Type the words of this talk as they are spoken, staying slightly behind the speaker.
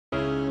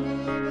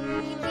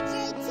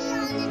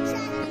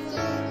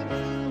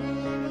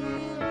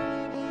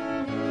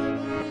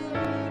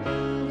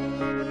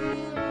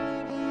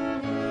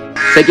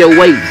Check your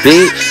weight,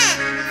 bitch.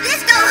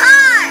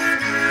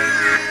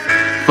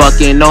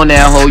 Fucking on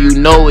that hoe, you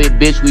know it,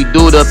 bitch. We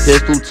do the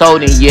pistol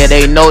toting. Yeah,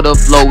 they know the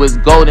flow is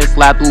golden.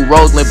 Slap through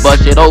Roseland,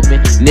 bust shit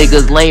open.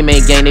 Niggas lame,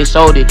 ain't gang, they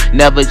showed it.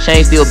 Never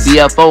change, still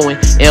BFOing.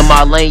 In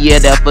my lane, yeah,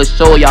 that for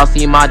sure. Y'all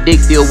see my dick,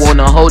 still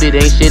wanna hold it.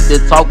 Ain't shit to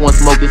talk when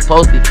smoke is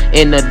posted.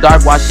 In the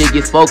dark, while shit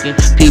gets spoken.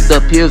 Peep the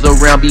peers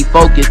around, be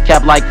focused.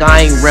 Cap like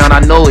I ain't round,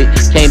 I know it.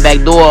 Came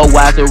back door,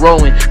 wise and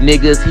rowing.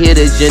 Niggas here,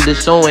 the agenda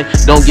showing.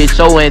 Don't get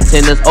your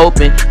antennas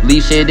open.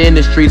 Leave shit in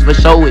the streets for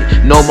show it.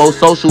 No more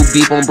social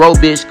beef on bro,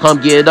 bitch. Come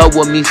get up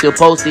with me, still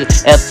posted.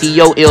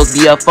 FTO, ills,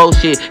 BFO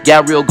shit.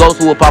 Got real ghosts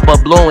who will pop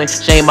up blowing.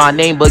 Shame my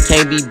name, but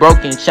can't be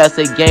broken. Chess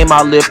a game,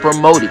 I live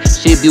promoted.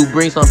 Shit do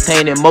bring some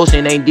pain and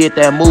motion. Ain't did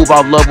that move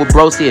off love with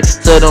bro shit.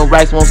 To them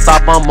racks won't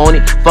stop, I'm on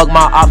it. Fuck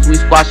my ops, we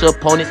squash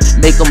opponents.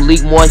 Make them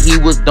leak more, he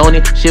was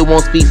doning. Shit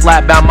won't speak,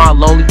 slap by my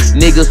lonely.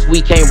 Niggas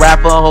sweet, can't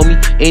rap for homie.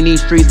 In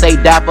these streets, they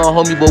die for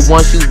homie. But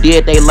once you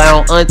dead, they lie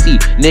on auntie.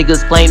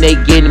 Niggas claim they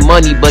getting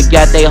money, but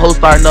got they hoes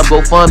starting up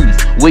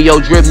GoFundMes. With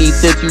your drip, need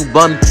tips, you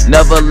bummy.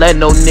 Never let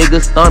no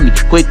niggas stun me.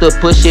 Quick to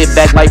push it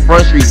back like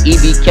front streets.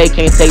 EBK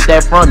can't take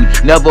that from me.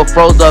 Never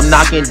froze up,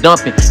 knocking,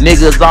 dumping.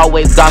 Niggas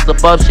always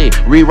gossip up shit.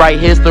 Rewrite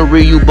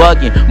history, you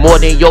bugging. More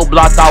than your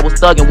block, I was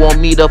thugging. Want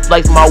me to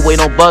flex my weight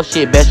on buff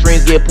shit. Best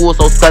streams get pulled,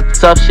 so stuck to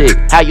tough shit.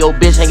 How your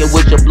bitch hanging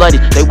with your bloody.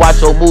 They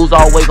watch your moves,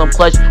 always on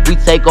clutch. We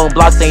take on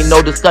blocks, ain't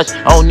no discussion.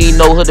 I don't need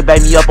no hood to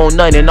back me up on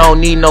nothing. I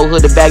don't need no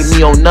hood to back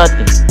me on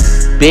nothing.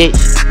 Bitch,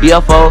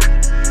 BFO,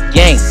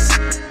 gang.